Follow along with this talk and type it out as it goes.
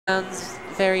sounds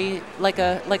very like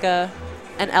an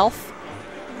elf.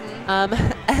 And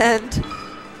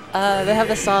they have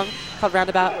this song called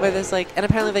Roundabout where there's like, and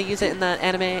apparently they use it in the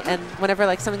anime, and whenever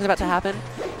like something's about to happen,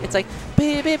 it's like, but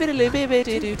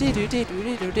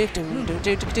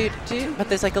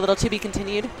there's like a little to be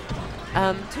continued.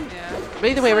 But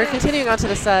either way, we're continuing on to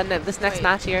the sun and this next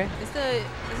match here. This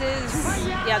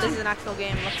is an actual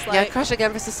game, looks like. Yeah, Crush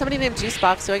again versus somebody named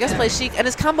Juicebox, who I guess plays Sheik and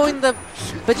is comboing the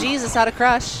bejesus out of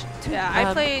Crush. Yeah,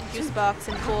 I played Juicebox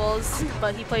in pools,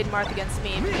 but he played Marth against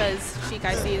me because Sheik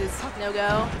I see is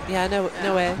no-go. Yeah,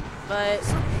 no way. But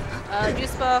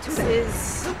Juicebox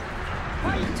is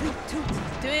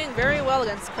doing very well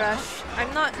against Crush.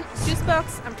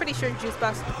 Juicebox, I'm pretty sure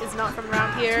Juicebox is not from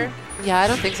around here. Yeah, I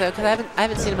don't think so, because I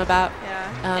haven't seen him about.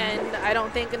 Yeah, and I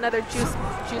don't think another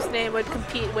Juice name would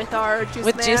compete with our Juice Man.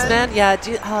 With Juice Man? Yeah,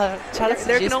 shout out to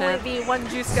there Juice can Man. only be one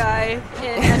Juice guy in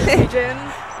any region.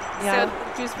 Yeah.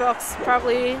 So Juicebox,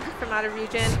 probably from out of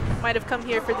region, might have come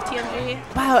here for the TMG.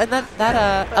 Wow, and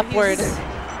that upward.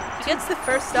 He gets the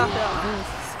first stock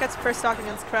gets first stock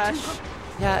against Crush.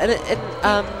 Yeah,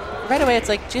 and right away it's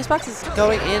like Juicebox is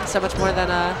going in so much more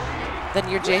than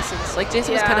your Jason's. Like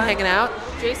Jason was kind of hanging out.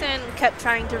 Jason kept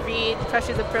trying to read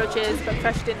Crush's approaches, but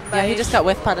Crush didn't bite. Yeah, he just got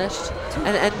whiff punished,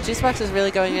 and Juicebox is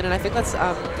really going in, and I think that's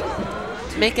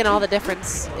making all the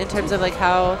difference in terms of like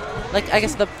how, like I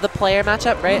guess the player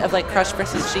matchup, right, of like Crush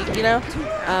versus Sheik, you know.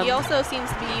 He also seems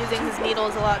to be using his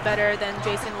needles a lot better than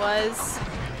Jason was.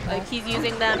 Like he's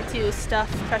using them to stuff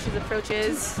Crush's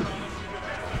approaches.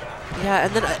 Yeah,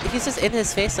 and then he's just in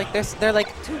his face. Like they're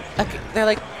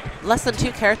like less than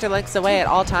 2 character lengths away at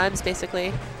all times,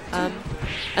 basically.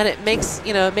 And it makes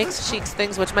Sheik's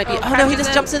things, which might be no, he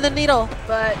just jumps in the needle.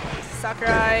 But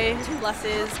Sakurai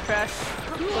blesses Crush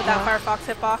with that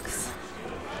Firefox hitbox.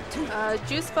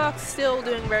 Juicebox still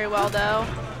doing very well though.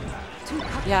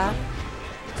 Yeah.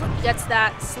 Gets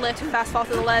that slick fast fall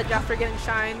to the ledge after getting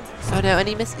shined. Oh no, and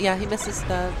he misses the he misses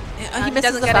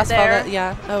the get fast it fall. there.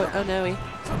 Yeah. Oh no.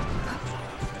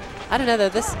 I don't know though.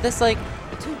 This like,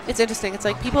 it's interesting. It's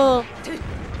like people.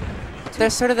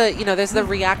 There's sort of the there's the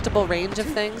reactable range of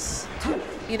things.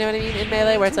 You know what I mean in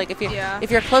Melee, where it's like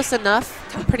if you're close enough,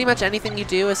 pretty much anything you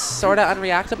do is sort of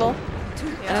unreactable.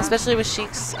 Yeah. And especially with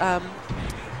Sheik's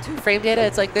frame data,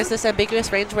 it's like there's this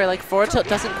ambiguous range where like forward tilt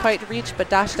doesn't quite reach, but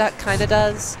dash attack kind of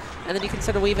does, and then you can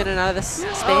sort of weave in and out of this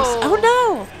space. Oh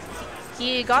no!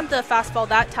 He got the fastball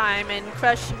that time, and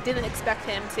Crush didn't expect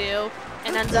him to,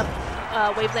 and ends up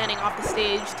wave landing off the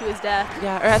stage to his death.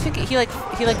 Yeah, or I think he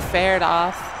fared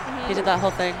off. He did that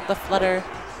whole thing, the flutter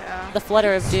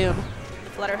of doom. The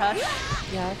flutter hush.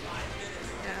 Yeah.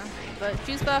 Yeah, but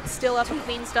Juicebox still up a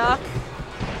clean stock.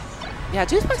 Yeah,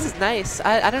 Juicebox is nice.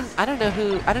 I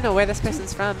don't know where this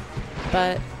person's from,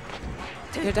 but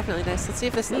they're definitely nice. Let's see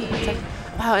if this.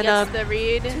 Wow, and the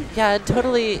read. Yeah,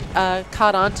 totally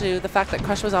caught on to the fact that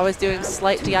Crush was always doing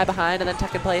slight DI behind and then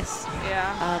tech in place.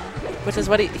 Yeah. Which is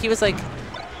what he was like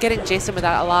getting Jason with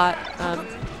that a lot.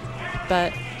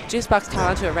 But Juicebox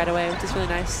caught onto it right away, which is really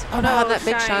nice. Oh no, that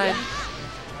big shine.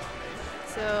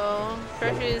 So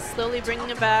Crush is slowly bringing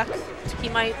it back. He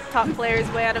might top player his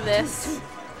way out of this.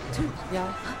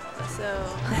 Yeah. So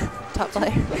top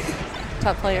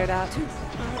player it out.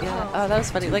 Yeah. Oh, that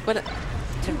was funny. Like when.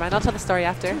 Never mind. I'll tell the story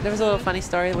after. There was a little funny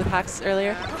story with hacks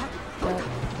earlier. But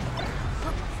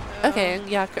okay.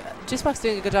 Yeah. Juicebox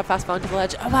doing a good job fast falling to the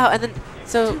ledge. Oh wow. And then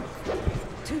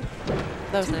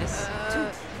that was nice.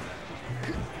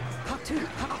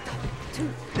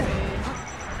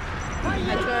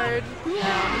 Edgeguard.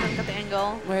 No, got the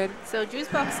angle. Weird. So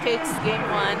Juicebox takes game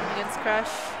 1 against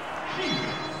Crush.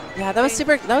 Yeah, that was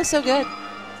super. That was so good.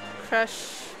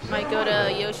 Crush might go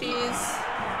to Yoshi's.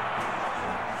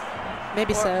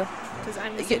 Maybe so. Because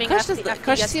I'm assuming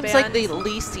Crush seems like the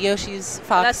least Yoshi's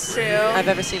fox That's true. I've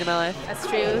ever seen in my life. That's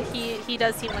true. He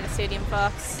does seem like a stadium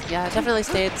fox. Yeah, definitely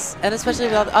states, and especially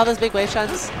with all those big wave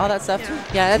shines, all that stuff.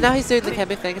 Yeah, and now he's doing the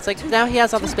camping thing. It's like now he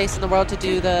has all the space in the world to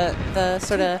do the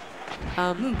sort of.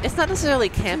 It's not necessarily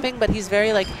camping, but he's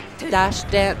very like dash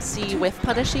dancey whiff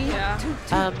punishy.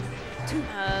 Yeah.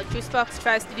 Juicebox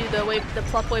tries to do the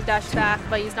plop wave dash back,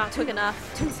 but he's not quick enough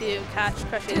to catch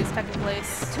Crush's tech in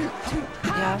place.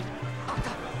 Yeah.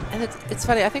 And it's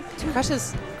funny, I think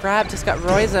Crush's grab just got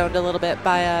Roy zoned a little bit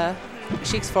by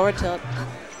Sheik's forward tilt.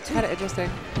 Kind of interesting.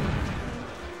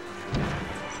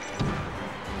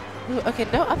 Ooh, okay,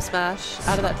 no up smash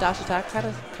out of that dash attack. Kind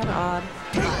of odd.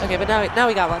 Okay, but now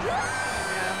we got one. Yeah.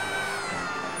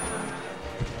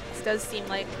 This does seem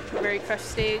like a very Crush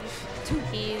stage.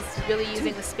 He's really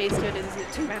using the space to his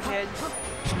advantage.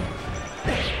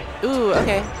 Ooh,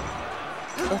 okay.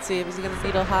 Let's see, is he gonna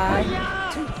needle high?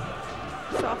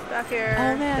 Soft back air.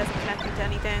 Oh, man. Doesn't connect into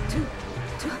anything.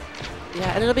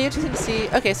 Yeah, and it'll be interesting to see.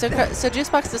 Okay, so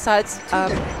Juicebox decides.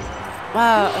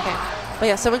 Wow. Okay. But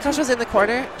yeah, so when Crush was in the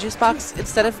corner, Juicebox,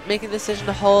 instead of making the decision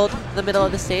to hold the middle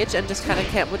of the stage and just kind of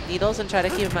camp with needles and try to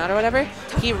keep him out or whatever,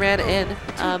 he ran in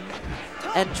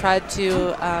and tried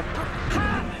to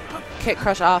kick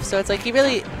Crush off. So it's like he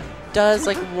really does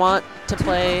like want to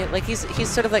play. Like he's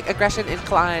sort of like aggression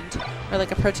inclined or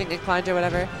like approaching inclined or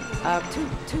whatever,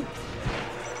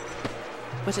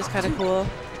 which is kind of cool.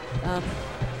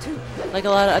 Like a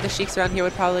lot of other Sheiks around here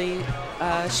would probably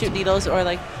shoot needles or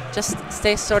like just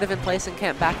stay sort of in place and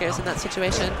camp back airs in that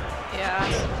situation. Yeah.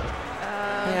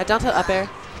 Yeah, down to up air.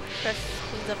 Crush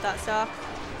cleans up that stock.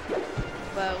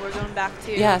 But we're going back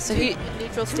to so he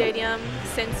neutral stadium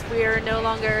since we're no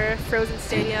longer Frozen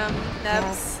Stadium.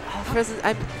 Nebs. Yeah. Oh,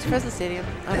 Frozen Stadium.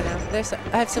 I don't know.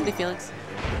 I have so many feelings.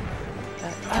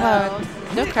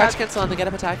 No crouch cancel on the get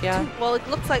up attack. Yeah. Well, it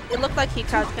looked like he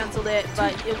crouch canceled it,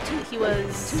 but he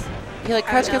was. He like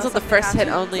crouch canceled the first hit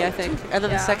only, I think, and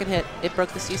then Yeah. the second hit it broke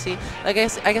the CC. I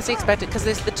guess he expected because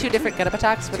there's the two different get up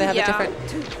attacks where they have a different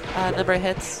number of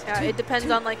hits. Yeah, it depends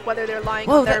on like whether they're lying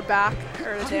on their back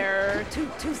or their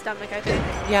stomach, I think.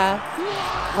 Yeah.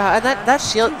 Wow, and that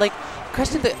shield like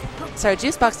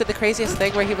Juicebox did the craziest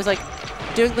thing where he was like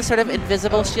doing the sort of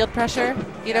invisible shield pressure.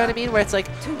 You know what I mean? Where it's like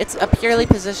it's a purely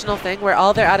positional thing where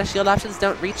all their out of shield options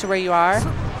don't reach where you are,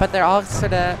 but they're all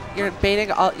sort of you're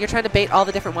trying to bait all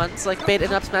the different ones, like bait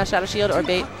an up smash out of shield or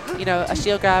bait a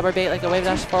shield grab or bait like a wave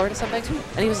dash forward or something.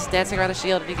 And he was just dancing around a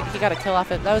shield and he got a kill off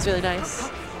it. That was really nice.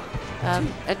 And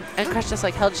Crush just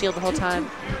like held shield the whole time.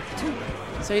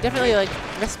 So he definitely like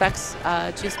respects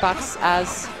Juicebox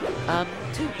as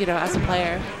as a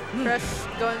player. Crush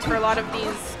going for a lot of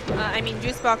these.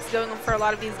 Juicebox going for a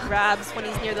lot of these grabs when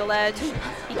he's near the ledge.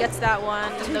 He gets that one,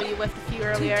 even though you whiffed a few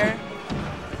earlier.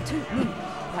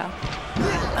 Wow.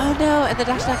 Oh no! And the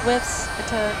dash attack whiffs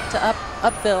to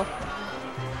upfill.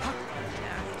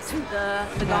 Yeah.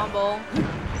 The gomble.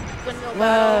 Windmill Whoa.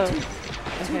 battle.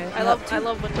 Okay. I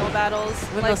love windmill battles.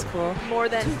 Windmill's like, cool. More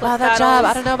than cliff Wow, that battles. jab!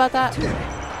 I don't know about that.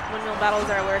 Windmill battles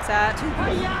are where it's at.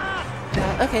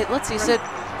 Yeah, okay, let's see. So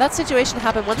that situation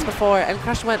happened once before, and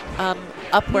Crush went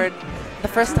upward the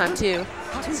first time too.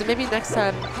 So maybe next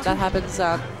time that happens,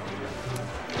 either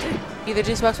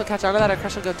Juicebox will catch on to that, or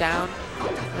Crush will go down. I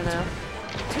don't know.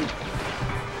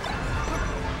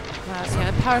 Wow, yeah,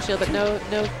 and power shield, but no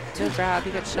grab.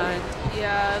 He gets shined.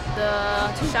 Yeah,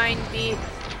 the shine beat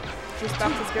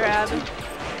Juicebox's grab.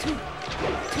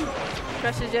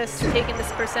 Crush is just taking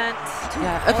this percent.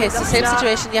 Yeah. Okay. So same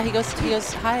situation. Yeah, he goes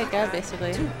high again,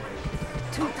 basically.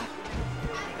 Oh.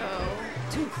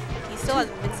 He still has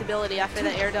invincibility after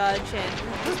the air dodge and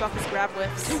Juicebox's grab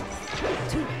whiffs.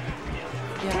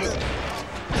 Yeah.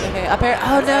 Okay. Up air.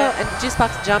 Oh no! And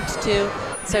Juicebox jumped too,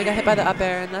 so he got hit by the up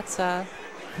air, and that's Yeah.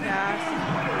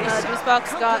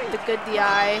 Juicebox got the good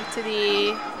DI to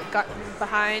the got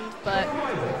behind, but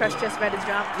Crush just read his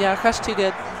jump. Yeah, Crush too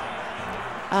good.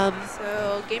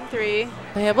 So game 3.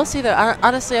 But yeah, we'll see though.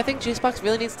 Honestly, I think Juicebox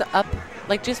really needs to up.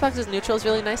 Like Juicebox's neutral is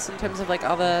really nice in terms of like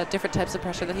all the different types of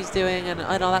pressure that he's doing and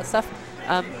all that stuff.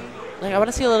 Like I want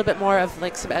to see a little bit more of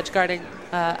like some edge guarding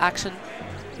action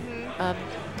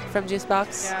from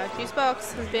Juicebox. Yeah,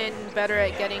 Juicebox has been better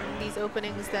at getting these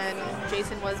openings than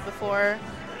Jason was before.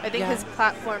 I think his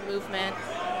platform movement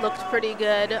looked pretty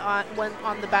good on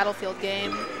the Battlefield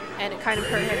game, and it kind of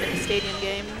hurt him in the Stadium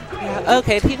game. Yeah.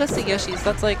 Okay, he goes to Yoshi's.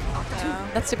 That's like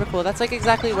that's super cool. That's like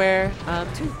exactly where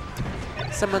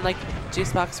someone like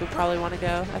Juicebox would probably want to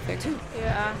go, I think.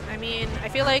 Yeah, I mean, I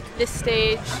feel like this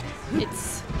stage,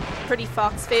 it's pretty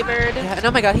Fox favored. Yeah, and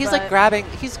oh my God, he's like grabbing.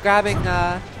 He's grabbing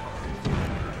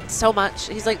so much.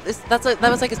 He's like that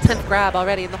was like his 10th grab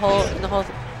already in the whole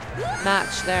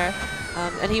match there.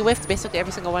 And he whiffed basically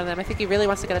every single one of them. I think he really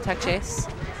wants to get a tech chase.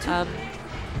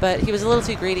 But he was a little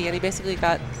too greedy, and he basically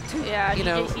got, he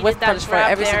whiff did that punished for it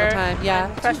every single there, time.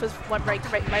 Yeah. And Crush went right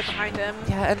behind him.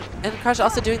 Yeah, and Crush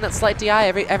also doing that slight DI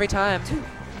every time.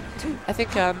 I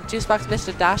think Juicebox missed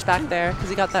a dash back there because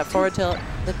he got that forward tilt,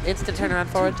 the instant turnaround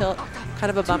forward tilt. Kind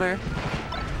of a bummer.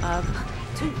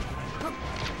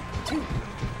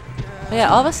 But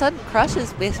yeah, all of a sudden, Crush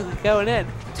is basically going in.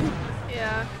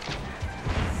 Yeah.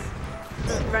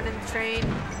 Running the train.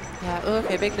 Yeah, ooh,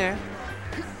 okay, big nair.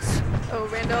 Oh,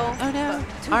 Randall. Oh no,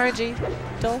 RNG.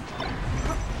 Dull.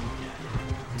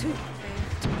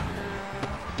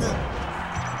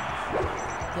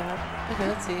 Yeah, okay,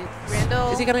 let's see.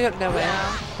 Randall. Is he gonna go? No way.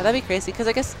 Yeah. Oh, that'd be crazy, because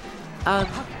I guess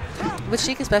with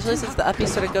Sheik especially, since the uppie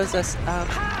sort of goes this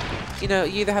you know,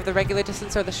 you either have the regular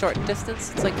distance or the short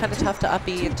distance. It's like kind of tough to up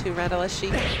E into Randall as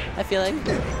Sheik, I feel like,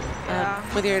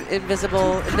 with your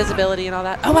invisibility and all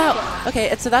that. Oh wow! Okay,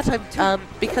 and so that time,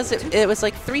 because it was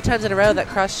like 3 times in a row that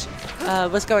Crush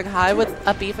was going high with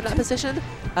up E from that position.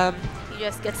 He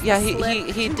just gets he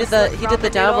did the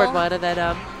downward one, and then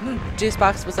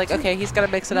Juicebox was like, okay, he's gonna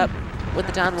mix it up with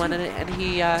the down one, and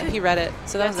he read it.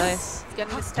 So that was nice. He's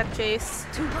getting this tech chase.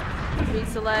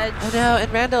 Reads the ledge. Oh no,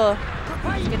 and Randall.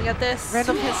 He's gonna get this.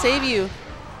 Randall can't save you.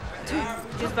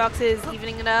 Juicebox is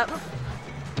evening it up.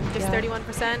 Just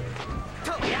 31%.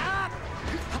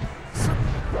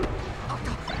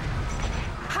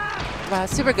 Wow,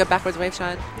 super good backwards wave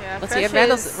shine. Yeah, let's see. And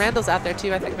Randall's out there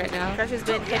too, I think, right now. Crush has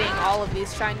been hitting all of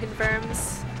these shine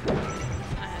confirms.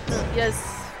 Yes.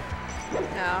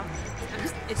 No.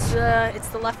 It's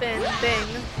the left in thing.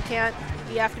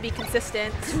 You have to be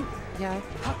consistent. Yeah.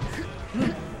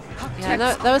 Yeah,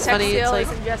 that was funny. It's like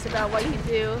isn't just about what you can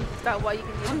do; it's about what you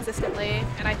can do consistently.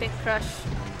 And I think Crush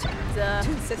is a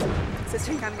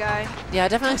consistent kind of guy. Yeah, it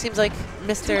definitely seems like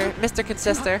Mr.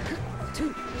 Consister.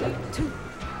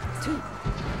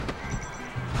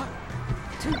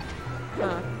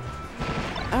 Huh.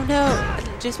 Oh no!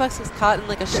 Juicebox is caught in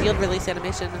like a shield release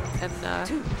animation and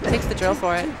takes the drill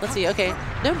for it. Let's see. Okay,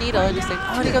 no needle. Interesting.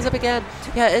 Oh, and he goes up again.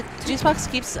 Yeah,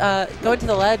 Juicebox keeps going to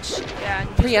the ledge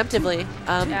preemptively,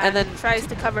 and then tries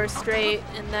to cover straight,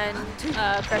 and then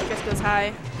Crush just goes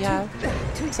high. Yeah.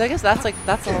 So I guess that's the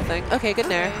whole thing. Okay, good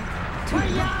nair.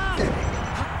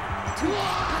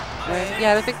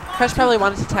 Yeah, I think Crush probably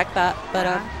wanted to tech that,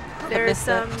 but there's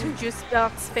some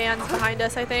Juicebox fans behind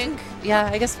us, I think. Yeah,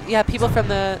 I guess, yeah, people from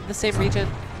the same region.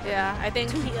 Yeah, I think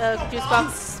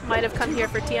Juicebox might have come here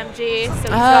for TMG,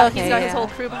 so he's got his whole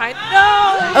crew behind.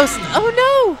 No! Oh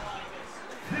no!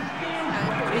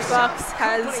 Juicebox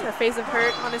has a face of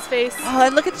hurt on his face. Oh,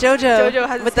 and look at JoJo. JoJo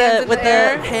has with his hands in the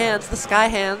air. hands, the sky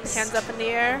hands. Hands up in the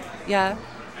air. Yeah,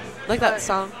 like that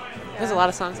song. There's a lot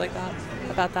of songs like that,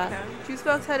 about that.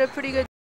 Juicebox had a pretty good